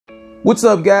What's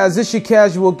up guys, it's your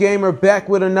casual gamer back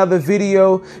with another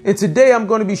video, and today I'm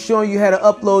going to be showing you how to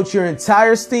upload your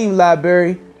entire Steam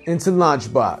library into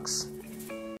LaunchBox.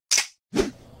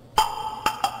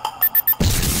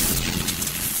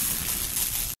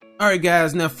 Alright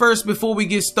guys, now first before we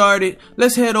get started,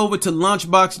 let's head over to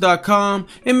LaunchBox.com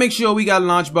and make sure we got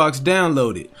LaunchBox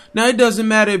downloaded. Now it doesn't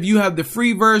matter if you have the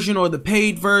free version or the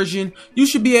paid version, you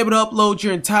should be able to upload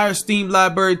your entire Steam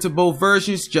library to both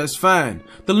versions just fine.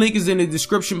 The link is in the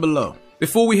description below.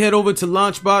 Before we head over to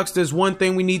LaunchBox, there's one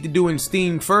thing we need to do in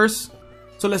Steam first.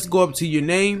 So let's go up to your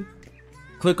name,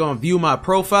 click on View My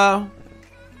Profile,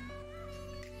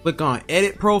 click on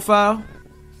Edit Profile.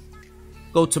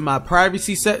 Go to my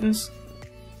privacy settings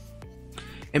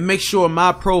and make sure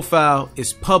my profile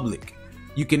is public.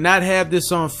 You cannot have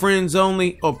this on friends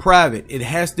only or private. It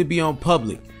has to be on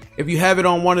public. If you have it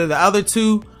on one of the other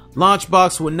two,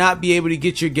 LaunchBox will not be able to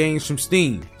get your games from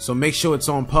Steam. So make sure it's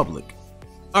on public.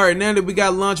 Alright, now that we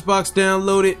got LaunchBox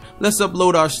downloaded, let's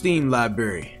upload our Steam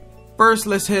library. First,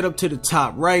 let's head up to the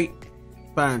top right,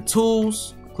 find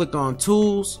Tools, click on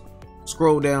Tools,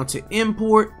 scroll down to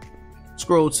Import.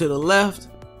 Scroll to the left,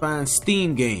 find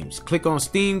Steam Games. Click on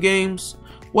Steam Games.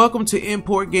 Welcome to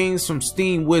import games from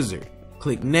Steam Wizard.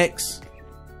 Click Next.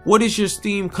 What is your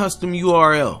Steam custom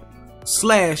URL?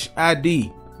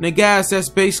 /ID. Now guys, that's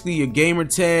basically your gamer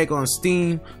tag on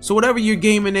Steam. So whatever your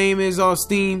gamer name is on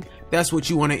Steam, that's what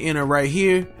you want to enter right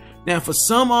here. Now for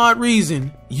some odd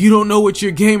reason, you don't know what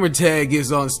your gamer tag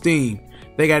is on Steam.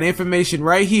 They got information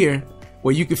right here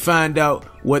where you can find out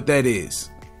what that is.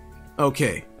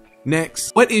 Okay.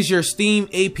 Next, what is your Steam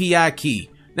API key?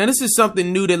 Now this is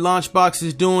something new that LaunchBox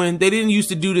is doing. They didn't used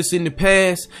to do this in the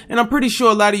past, and I'm pretty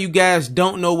sure a lot of you guys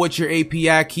don't know what your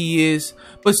API key is,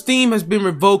 but Steam has been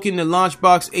revoking the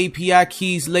LaunchBox API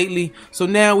keys lately, so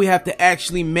now we have to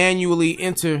actually manually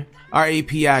enter our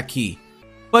API key.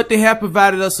 But they have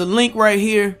provided us a link right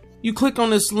here. You click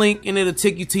on this link and it'll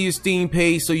take you to your Steam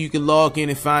page so you can log in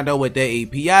and find out what that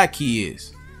API key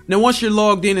is. Now once you're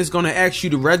logged in, it's going to ask you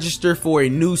to register for a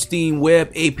new Steam web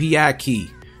API key,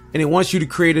 and it wants you to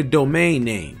create a domain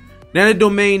name. Now the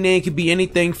domain name could be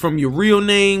anything from your real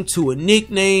name to a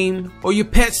nickname or your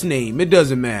pet's name, it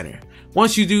doesn't matter.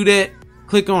 Once you do that,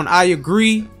 click on I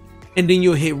agree and then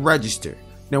you'll hit register.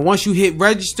 Now once you hit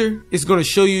register, it's going to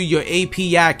show you your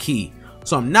API key.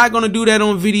 So I'm not going to do that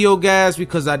on video guys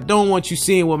because I don't want you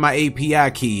seeing what my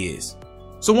API key is.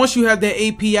 So once you have that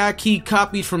API key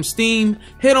copied from Steam,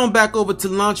 head on back over to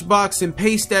LaunchBox and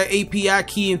paste that API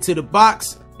key into the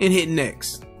box and hit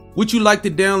next. Would you like to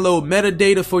download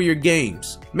metadata for your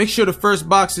games? Make sure the first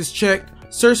box is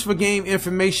checked. Search for game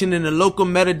information in the local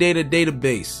metadata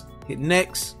database. Hit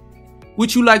next.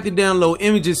 Would you like to download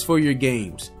images for your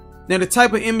games? Now the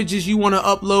type of images you want to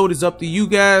upload is up to you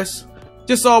guys.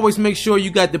 Just always make sure you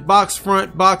got the box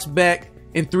front, box back,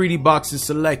 and 3D boxes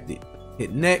selected.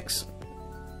 Hit next.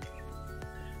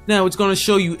 Now it's going to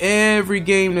show you every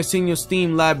game that's in your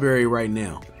Steam library right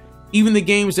now. Even the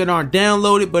games that aren't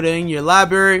downloaded but are in your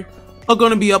library are going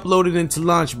to be uploaded into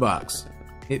LaunchBox.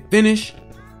 Hit finish.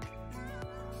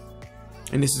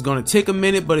 And this is going to take a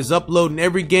minute, but it's uploading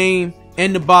every game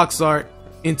and the box art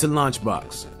into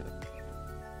LaunchBox.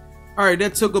 Alright,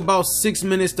 that took about 6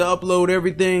 minutes to upload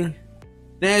everything.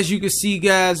 Now as you can see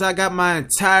guys, I got my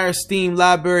entire Steam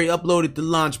library uploaded to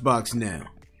LaunchBox now.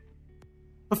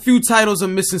 A few titles are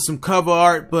missing some cover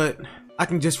art, but I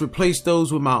can just replace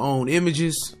those with my own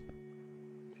images.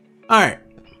 Alright,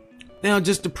 now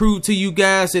just to prove to you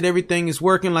guys that everything is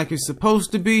working like it's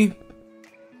supposed to be,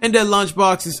 and that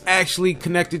LaunchBox is actually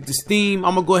connected to Steam,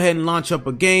 I'm going to go ahead and launch up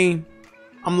a game.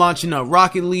 I'm launching up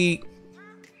Rocket League.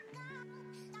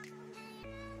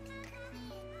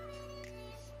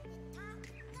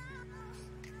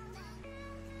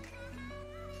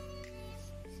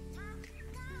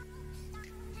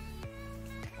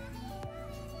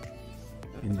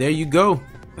 And there you go.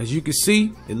 As you can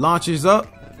see, it launches up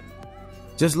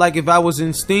just like if I was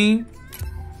in Steam.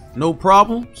 No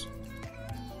problems.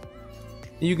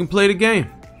 And you can play the game.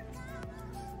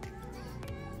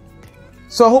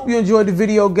 So I hope you enjoyed the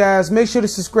video guys. Make sure to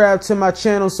subscribe to my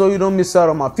channel so you don't miss out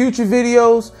on my future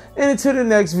videos. And until the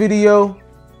next video,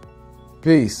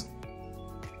 peace.